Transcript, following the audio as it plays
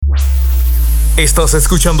Estás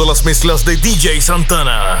escuchando las mezclas de DJ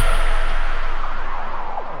Santana.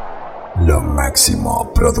 Lo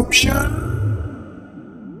máximo producción.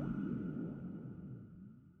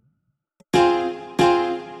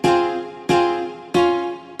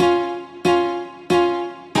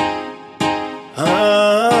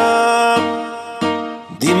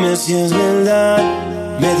 Dime si es verdad,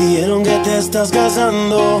 me dijeron que te estás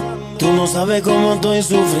casando. Tú no sabes cómo estoy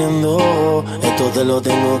sufriendo, esto te lo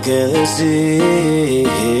tengo que decir.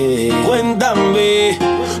 Cuéntame,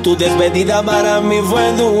 tu despedida para mí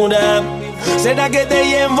fue dura. ¿Será que te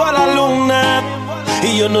llevo a la luna?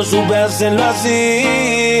 Y yo no supe hacerlo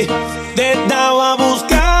así. Te estaba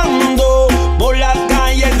buscando por las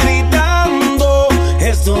calles gritando,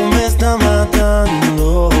 esto me está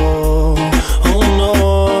matando. Oh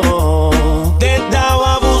no. Te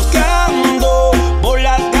estaba buscando por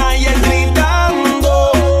las calles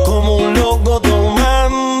gritando, como un loco tomando.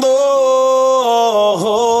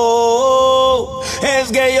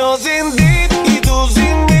 Es que yo sin ti y tú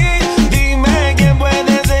sin mí, dime quién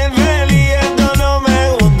puede ser feliz. Esto no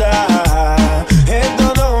me gusta,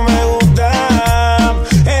 esto no me gusta.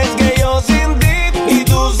 Es que yo sin ti y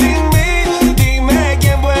tú sin mí, dime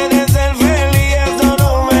quién puede ser feliz. Esto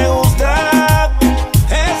no me gusta,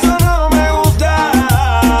 eso no me gusta.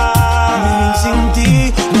 Sin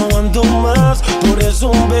ti no aguanto más, por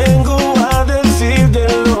eso vengo a decirte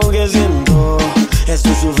lo que siento.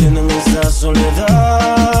 Estoy sufriendo en esta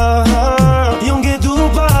soledad, y aunque tu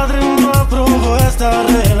padre no aprobó esta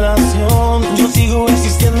relación, yo sigo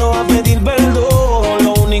insistiendo a pedir perdón.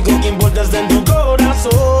 Lo único que importa es en tu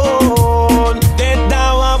corazón. Te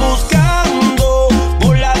estaba buscando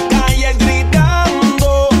por las calles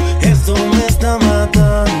gritando, esto me está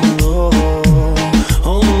matando.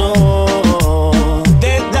 Oh no.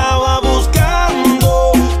 Te estaba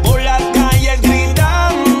buscando por las calles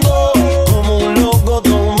gritando, como un loco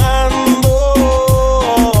tomando.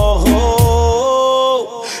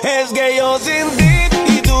 Es que yo sin ti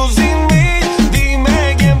y tú sin mí,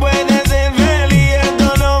 dime quién puede ser feliz.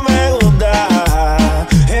 Esto no me gusta,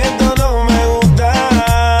 esto no me gusta.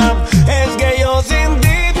 Es que yo sin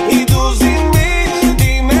ti y tú sin mí,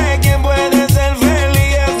 dime quién puede ser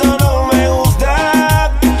feliz. Esto no me gusta,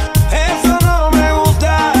 eso no me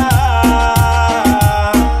gusta.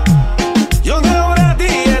 Yo que ahora a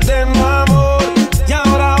ti eterno amor, y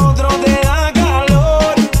ahora otro te da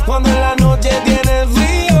calor, cuando en la noche tienes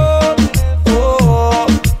frío. Oh,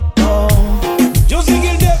 oh. Yo sé que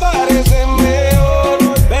él te parece mejor,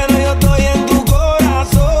 pero yo estoy en tu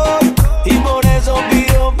corazón, y por eso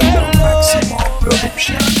pido Lo perdón. máximo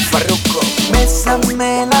producción.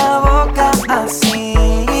 Bésame la boca así,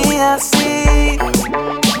 así.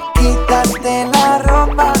 Quítate la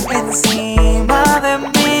ropa encima de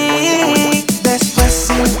mí. Después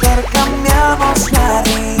intercambiamos la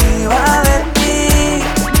arriba de ti,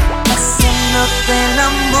 haciéndote el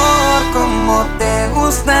amor como te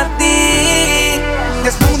gusta a ti.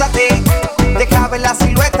 Desnúdate, deja ver la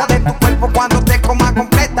silueta de tu cuerpo cuando te coma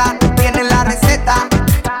completa. Tienes la receta,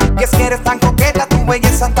 que si eres tan coqueta, tu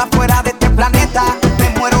belleza está fuera de este planeta. Me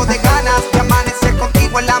muero de ganas de amanecer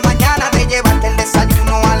contigo en la mañana, de llevarte el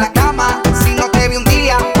desayuno a la cama. Si no te vi un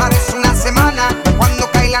día, parece una semana. Cuando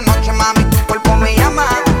cae la noche, mami, tu cuerpo me llama.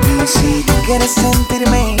 Y si tú quieres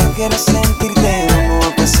sentirme, yo quiero sentirte, vamos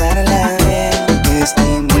a pasarla bien. Que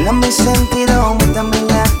estimula mi sentido, aumenta mis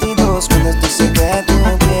latidos cuando estoy cerca de tu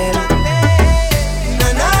piel. Na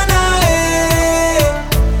na na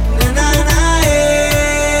na na na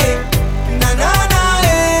na na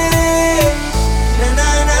na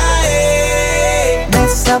na.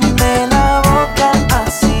 Bésame la boca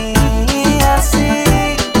así, así.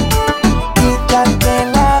 Quítate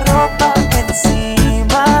la ropa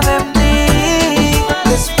encima de mí.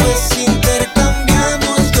 Después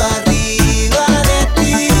intercambiamos lo arriba de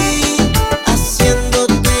ti,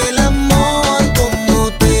 haciéndote el amor como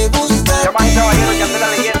te gusta a ti.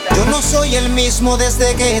 Yo no soy el mismo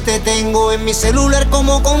desde que te tengo en mi celular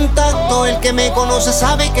como contacto. El que me conoce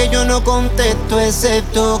sabe que yo no contesto,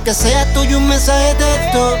 excepto que sea tuyo un mensaje de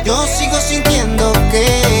texto. Yo sigo sintiendo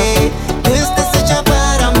que tú estás hecha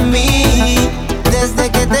para mí. Desde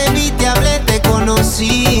que te vi, te hablé, te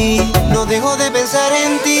conocí. No dejo de pensar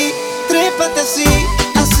en ti. Trépate así,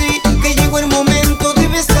 así, que llegó el momento de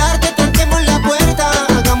besarte. Toquemos la puerta,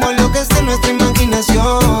 hagamos lo que esté en nuestra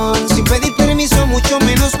imaginación, sin pedir permiso, mucho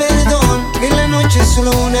menos perdón. Que la noche es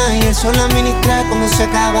solo una y el sol la ministra. Cuando se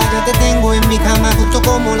acaba, ya te tengo en mi cama, justo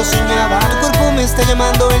como lo soñaba. Tu cuerpo me está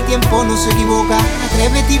llamando, el tiempo no se equivoca.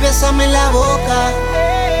 Atrévete y bésame la boca.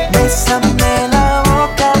 Bésame la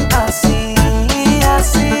boca así,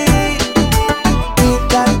 así.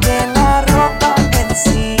 Quítate la ropa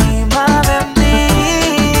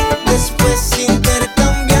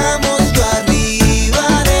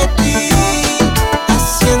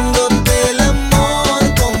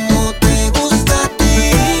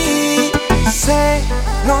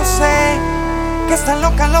que estás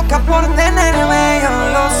loca, loca por tenerme, yo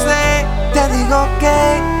lo sé. Te digo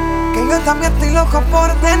que yo también estoy loco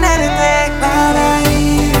por tenerte. Para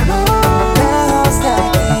irnos lejos de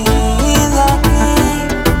aquí,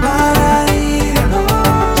 para irnos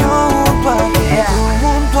yo junto a ti, tú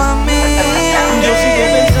junto a mí. Yo sigo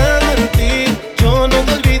pensando en ti, yo no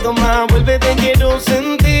te olvido más, vuelve te quiero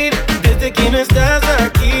sentir. Desde que no estás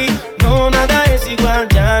aquí, no nada es igual,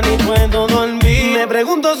 ya ni puedo dormir. Me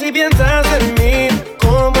pregunto si piensas en mí,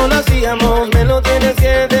 cómo lo hacíamos, me lo tienes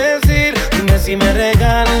que decir. Dime si me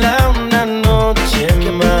regala una noche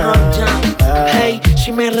más. Hey,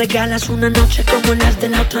 si me regalas una noche como las de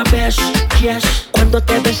la otra vez, yes. Cuando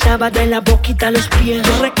te besaba de la boquita a los pies.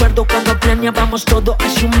 Yo recuerdo cuando planeábamos todo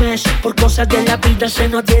hace un mes. Por cosas de la vida se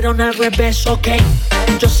nos dieron al revés, ok.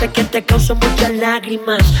 Yo sé que te causó muchas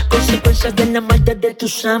lágrimas, consecuencias de la maldad de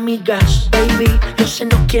tus amigas. Baby, yo sé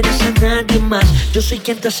no quieres a nadie más. Yo soy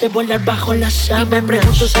quien te hace volar bajo las sábanas. Y me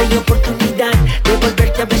pregunto si hay oportunidad de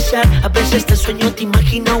volverte a besar. A veces te sueño, te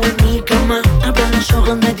imagino en mi cama. Abro los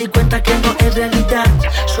ojos, me di cuenta que no es realidad.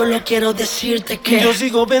 Solo quiero decirte que yo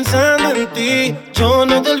sigo pensando en ti, yo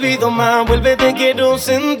no te olvido más, vuelve te quiero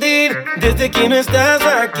sentir. Desde que no estás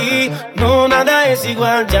aquí, no nada es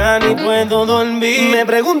igual, ya ni puedo dormir. Me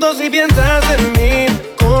pregunto si piensas en mí,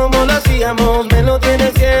 cómo lo hacíamos, me lo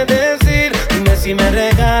tienes que decir. Dime si me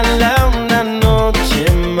regala una noche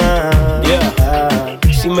más.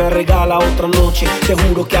 Si me regala otra noche, te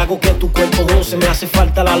juro que hago que tu cuerpo goce. Me hace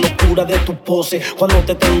falta la locura de tu pose. Cuando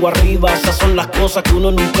te tengo arriba, esas son las cosas que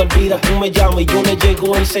uno nunca olvida. Tú me llamas y yo le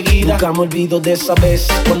llego enseguida. Nunca me olvido de esa vez,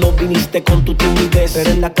 cuando viniste con tu timidez.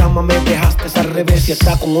 Pero en la cama me dejaste al revés. Si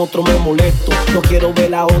está con otro me molesto, no quiero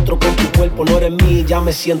ver a otro con tu cuerpo. No eres mío, ya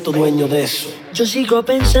me siento dueño de eso. yo sigo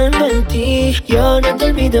pensando en ti, yo no te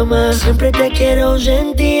olvido más, siempre te quiero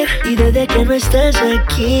sentir. Y desde que no estás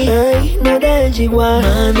aquí, ay, nada es igual,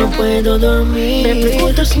 más no puedo dormir. Me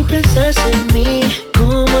pregunto si piensas en mí,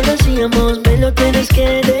 cómo lo hacíamos, me lo tienes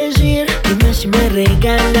que decir. Dime si me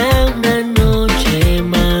regala una noche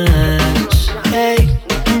más. Hey,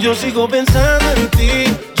 yo sigo pensando en ti,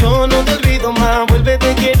 yo no te olvido más, vuelve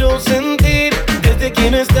te quiero sentir. Desde que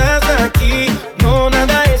no estás aquí, no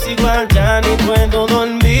nada es igual, ya ni puedo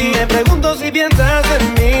dormir. Me pregunto si piensas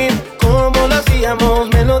en mí, cómo lo hacíamos,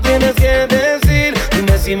 me lo tienes que decir.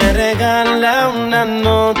 Dime si me regala una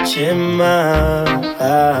noche más,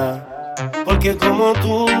 porque como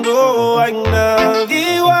tú no hay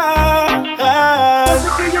nadie igual. Hace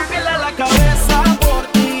que yo pierda la cabeza por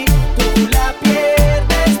ti, tú la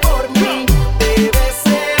pierdes por mí. Te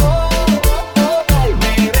deseo,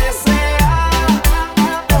 me deseas.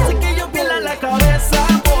 Hace que yo pierda la cabeza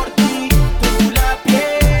por ti, tú la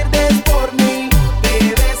pierdes por mí. Te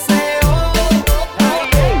deseo,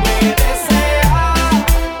 me deseas.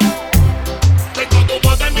 Tengo tu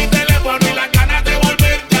voz en mi teléfono y las ganas de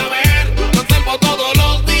volverte a ver. Lo tengo todos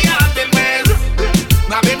los días del mes.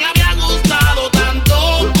 Nadie me había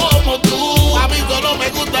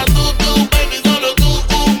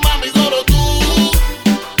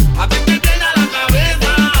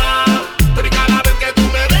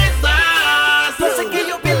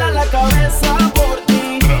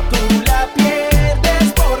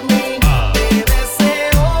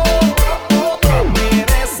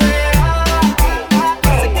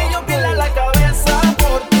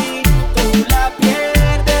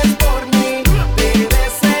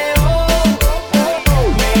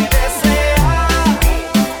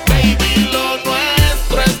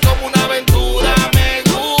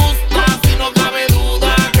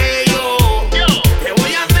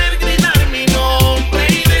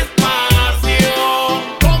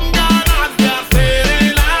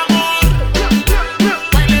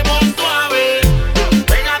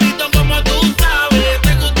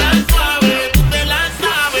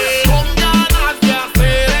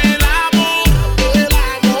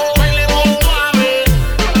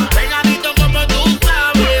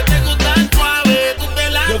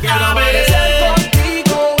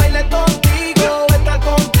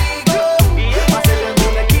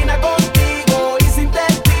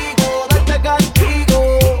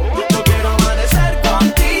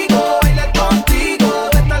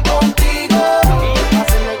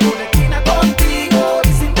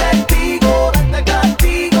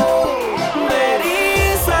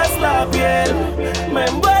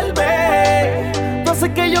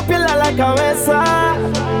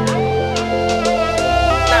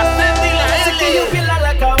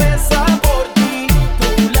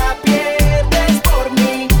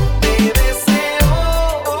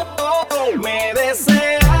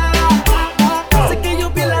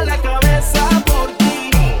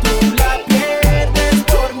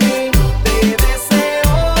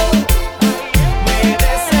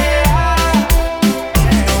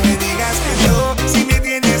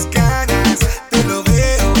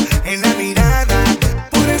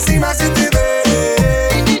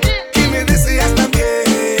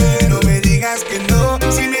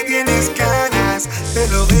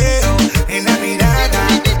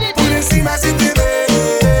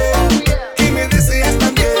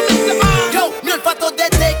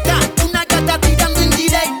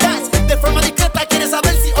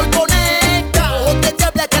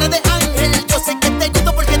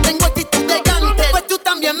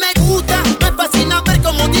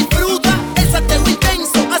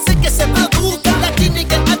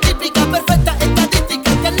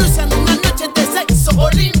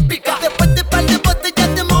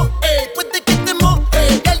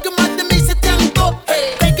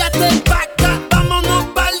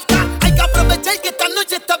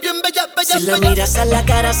Si la miras a la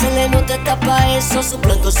cara se le nota tapa eso. Su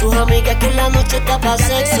plan con sus amigas que en la noche tapa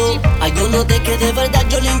sexo. Hay uno de que de verdad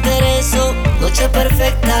yo le intereso. Noche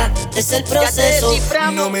perfecta, es el proceso.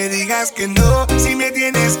 No me digas que no, si me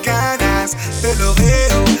tienes ganas. Te lo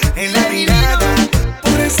veo en la mirada.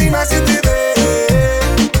 Por encima se te ve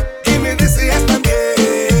que me deseas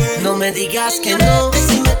también. No me digas que no,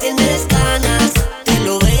 si me tienes ganas. Te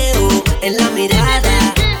lo veo en la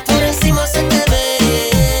mirada. Por encima se te ve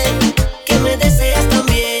que me deseas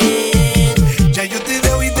también. Ya yo te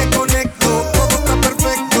veo y te conecto. Todo está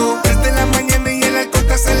perfecto. Desde la mañana y el alcohol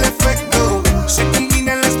te hace el efecto. Se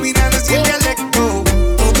combinan las miradas y el dialecto.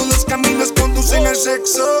 Todos los caminos conducen al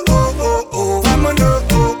sexo. Vámonos,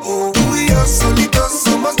 tú y yo solitos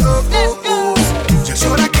somos dos. Ya es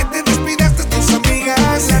hora que te despidas de tus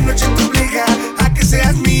amigas. La noche te obliga a que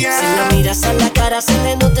seas mía. Si la miras a la cara se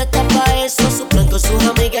le nota tapa eso. Su plan con sus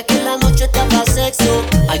amigas que en la noche tapa sexo.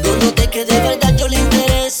 Hay uno de que de verdad yo le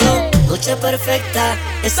intereso. Noche perfecta,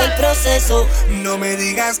 es el proceso. No me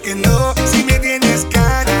digas que no, si me tienes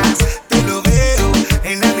ganas. Te lo veo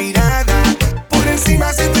en la mirada. Por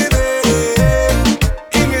encima se te ve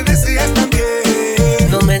que me deseas también.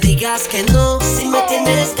 No me digas que no, si me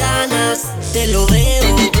tienes ganas. Te lo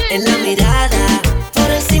veo en la mirada.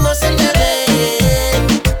 Por encima se te ve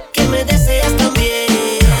que me deseas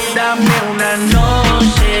también. Dame una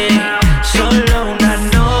noche, solo una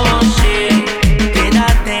noche.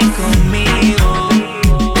 Quédate conmigo,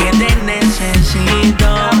 que te necesito.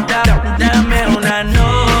 Dame una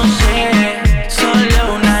noche,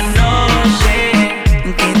 solo una noche.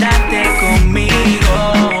 Quédate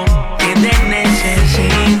conmigo, que te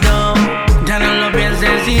necesito. Ya no lo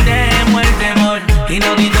pienses y dejemos el temor. Y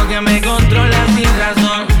no digo que me controlas sin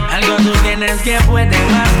razón. Algo tú tienes que puede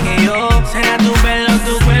más que yo. Será tu pelo,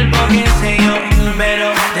 tu cuerpo, qué sé yo.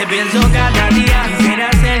 Pero te pienso cada día. Quisiera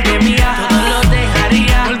hacerte mía, todo lo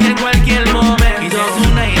dejaría. Porque en cualquier momento es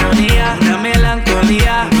una ironía, una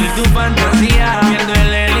melancolía y tu fantasía. Pierdo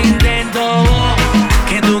el intento,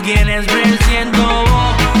 que tú quieres ver siendo.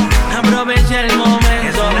 Aprovecha el momento,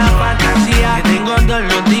 es una fantasía que tengo todos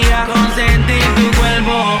los días. Consentir tu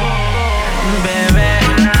cuerpo, bebé.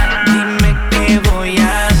 Dime qué voy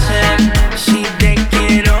a hacer si te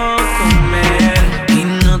quiero comer y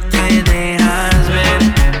no te dejas ver.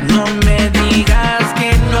 No me digas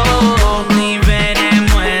que no, ni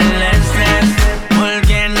veremos el estrés,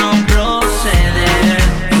 porque no procede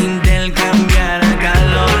intercambiar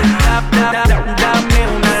calor. Dame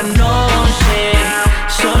una noche,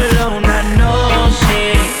 solo una noche.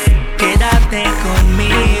 Quédate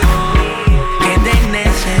conmigo, que te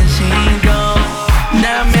necesito.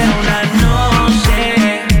 Dame una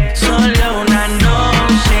noche, solo una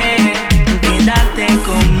noche. Quédate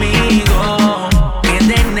conmigo, que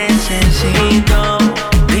te necesito.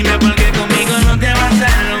 Dime por qué conmigo no te vas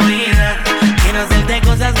a olvidar. Quiero hacerte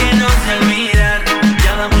cosas que no se olvidan.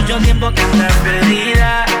 Lleva mucho tiempo que estás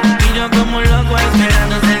perdida y yo como un loco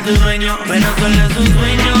esperando ser tu dueño. Pero solo es un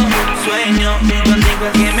sueño. Contigo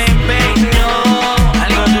es que me empeño.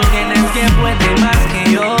 Algo tú tienes que puede más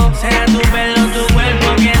que yo. Será tu pelo, tu cuerpo,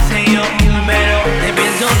 qué sé yo. Pero te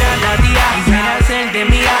pienso cada día. Quisiera hacerte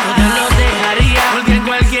mía, todo lo dejaría. Porque en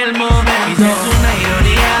cualquier momento es una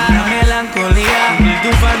ironía, una melancolía y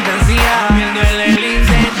tu fantasía. Pierdo el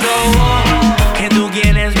intento, que tú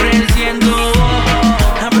quieres ver siendo.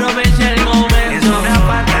 Aprovecha el momento, es una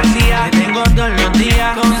fantasía que tengo todos los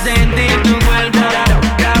días. Consentir tu cuerpo.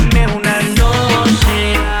 Dame una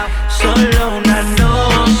noche, solo una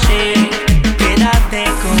noche. Quédate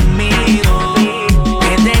conmigo,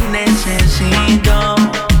 que te necesito.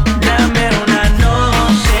 Dame una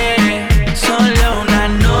noche, solo una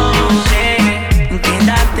noche.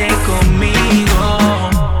 Quédate conmigo,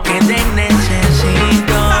 que te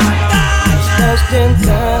necesito. Me estás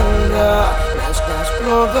tentando, me estás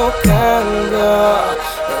provocando.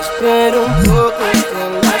 Espera un poco,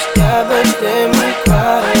 estén las llaves de mi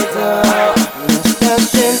cuarto. Me estás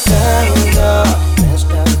tentando, me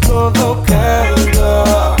estás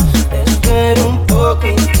provocando. Espera un poco,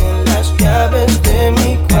 estén las llaves de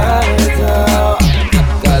mi cuarto.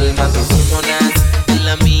 Calma tus hormonas, en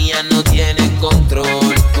la mía no tienen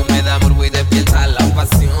control. Tú me das morbo y despiertas la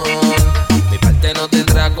pasión. Mi parte no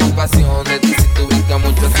tendrá compasión de ti si tú brincas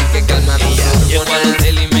mucho, así que calma tus hormonas. Llegó al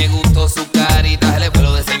hotel y me gustó su carita. El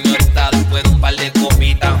pelo de señorita después de un par de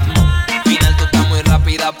copitas. Final tú estás muy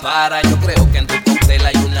rápida para. Yo creo que en tu cóctel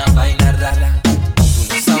hay una vaina rara. Tú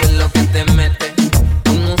no sabes lo que te mete,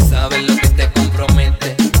 tú no sabes lo que te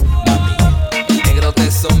compromete. Mami, el negro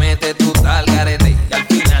te somete, tú tal garete y al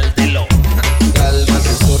final te lo. Calma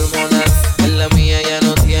tus hormonas, en la mía ya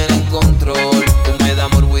no tienen control. Tú me das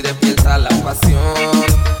morbo y despiertas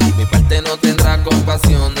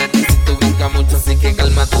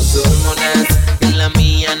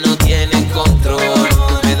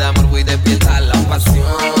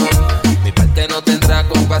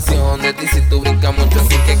mucho,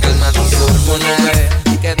 así que calma tus hormonas.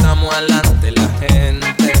 Que estamos adelante la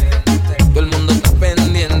gente, todo el mundo está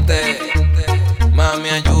pendiente. Mami,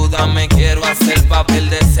 ayúdame, quiero hacer papel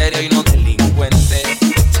de serio y no delincuente.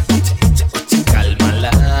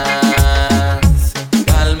 Cálmalas,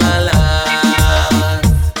 cálmalas.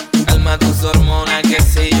 Calma tus hormonas, que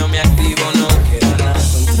si yo me activo no queda nada.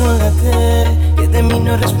 Contrólate, que de mí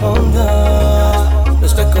no respondo. Lo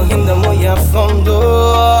estoy cogiendo muy a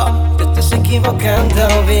fondo. Te estás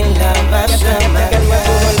equivocando, bien la vas a calma tus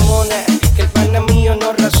hormonas, que el pana mío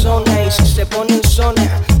no razona. Y si se pone en zona,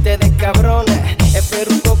 te descabrona. Espera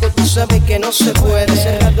un poco, tú sabes que no se puede.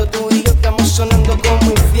 Cerrado tú y yo estamos sonando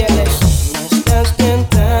como infieles. Me estás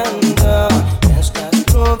tentando, me estás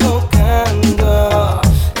provocando.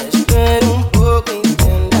 Espera un poco y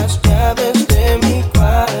ten las llaves de mi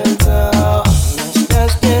cuarto. Me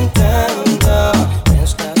estás tentando, me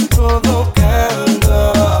estás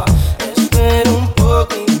provocando. Espera un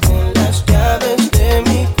poco y ten las llaves de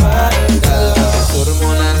mi cuarto. Tus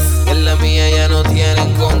hormonas en la mía ya no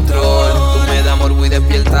tienen control. Tú me das morbo y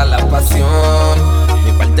despierta la pasión.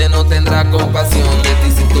 Mi parte no tendrá compasión de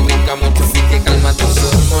ti si tú brincas mucho, así que calma tus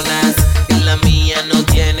hormonas. En la mía no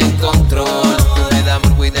tienen control. Tú me das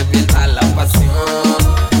morbo y despierta la pasión.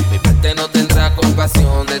 Mi parte no tendrá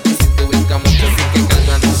compasión de ti si tú brincas mucho, así que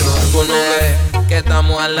calma tus hormonas. Que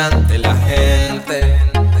estamos adelante la gente,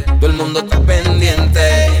 todo el mundo está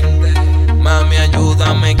pendiente. Mami,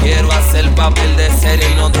 ayúdame, quiero hacer papel de serio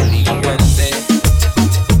y no delincuente.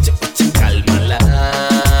 Cálmalas,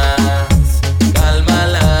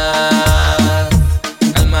 cálmalas.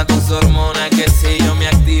 Calma tus hormonas, que si yo me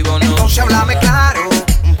activo no. Entonces háblame claro,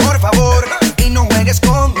 por favor, y no juegues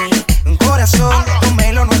con mi corazón.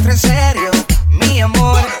 Tome lo nuestro en serio, mi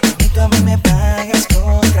amor, y tú a mí me pagas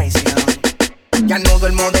con traición. Ya no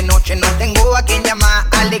duermo de noche, no tengo a quien llamar.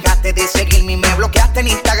 Alegaste de seguirme y me bloqueaste en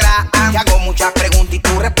Instagram. Te hago muchas preguntas y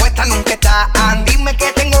tu respuesta nunca está. Dime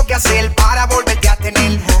qué tengo que hacer para volverte a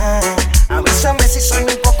tener. Avísame si soy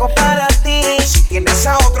un poco para ti. Si tienes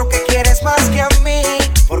a otro que quieres más que a mí.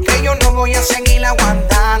 Porque yo no voy a seguir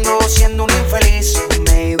aguantando siendo un infeliz,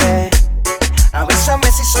 baby.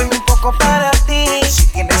 Avísame si soy un poco para ti. Si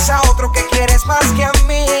tienes a otro que quieres más que a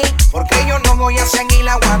mí. Porque yo no voy a seguir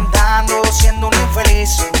aguantando siendo un infeliz,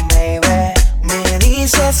 baby. Me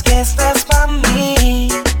dices que estás pa' mí,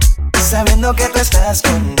 sabiendo que tú estás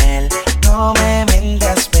con él. No me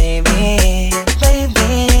mentas, baby.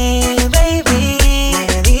 Baby, baby.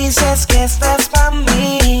 Me dices que estás pa'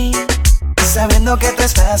 mí, sabiendo que tú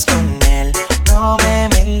estás con él. No me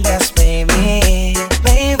mentas, baby.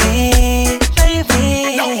 Baby,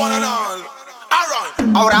 baby.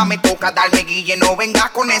 Ahora me toca darme guille, no vengas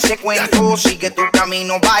con ese cuento. Sigue tu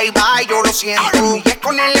camino, bye bye, yo lo siento. Y es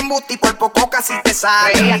con el embuste y por poco casi te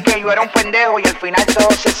sale. Creías que yo era un pendejo y al final todo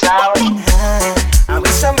se sabe.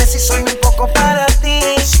 Avísame si soy un poco para ti.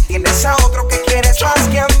 Si tienes a otro que quieres más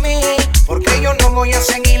que a mí. Porque yo no voy a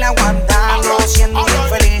seguir aguantando siendo un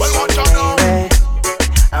infeliz, baby.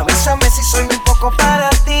 Avísame si soy un poco para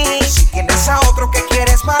ti. Si tienes a otro que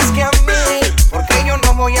quieres más que a mí. Porque yo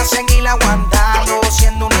no voy a seguir aguantando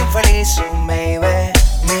siendo un infeliz, baby.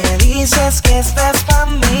 Me dices que estás pa'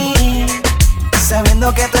 mí,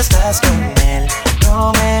 sabiendo que tú estás con él.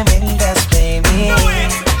 No me vengas, baby.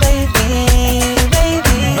 Baby,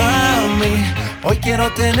 baby. Mami, hoy quiero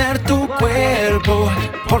tener tu cuerpo,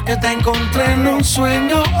 porque te encontré en un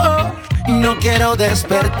sueño y no quiero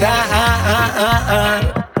despertar.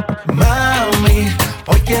 Mami,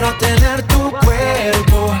 hoy quiero tener tu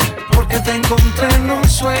cuerpo, porque te encontré en un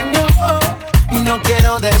sueño y no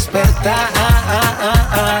quiero despertar.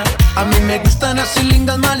 A mí me gustan así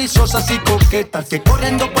lindas, maliciosas y coquetas, que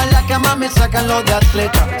corriendo pa' la cama me sacan lo de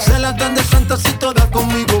atleta. Se las dan de santas y todas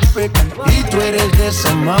conmigo pecan. Y tú eres de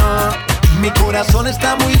esa más. Mi corazón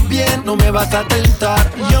está muy bien, no me vas a tentar.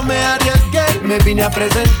 Yo me arriesgué, me vine a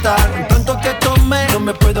presentar. Tanto que tomé, no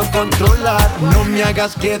me puedo controlar. No me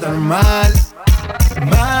hagas quedar mal.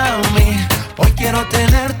 Mami, hoy quiero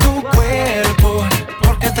tener tu cuerpo,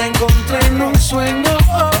 porque te encontré en un sueño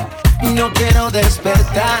y no quiero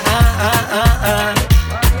despertar.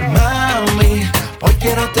 Mami, hoy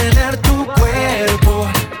quiero tener tu cuerpo,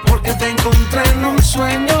 porque te encontré en un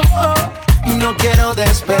sueño y no quiero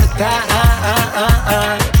despertar.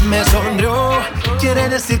 Me sonrió, quiere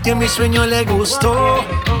decir que mi sueño le gustó.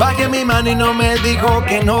 Bajé mi mano y no me dijo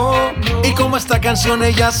que no. Y como esta canción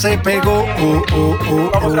ella se pegó,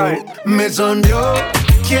 me sonrió,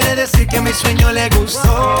 quiere decir que mi sueño le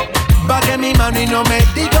gustó. Bajé mi mano y no me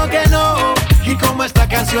dijo que no. Y como esta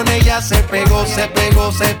canción ella se pegó, se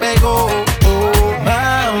pegó, se pegó.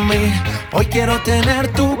 Mami, hoy quiero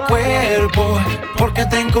tener tu cuerpo, porque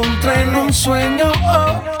te encontré en un sueño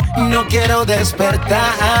y no quiero despertar.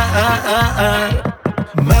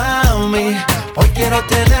 Mami, hoy quiero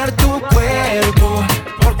tener tu cuerpo,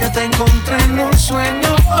 porque te encontré en un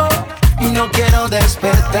sueño y no quiero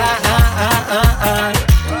despertar.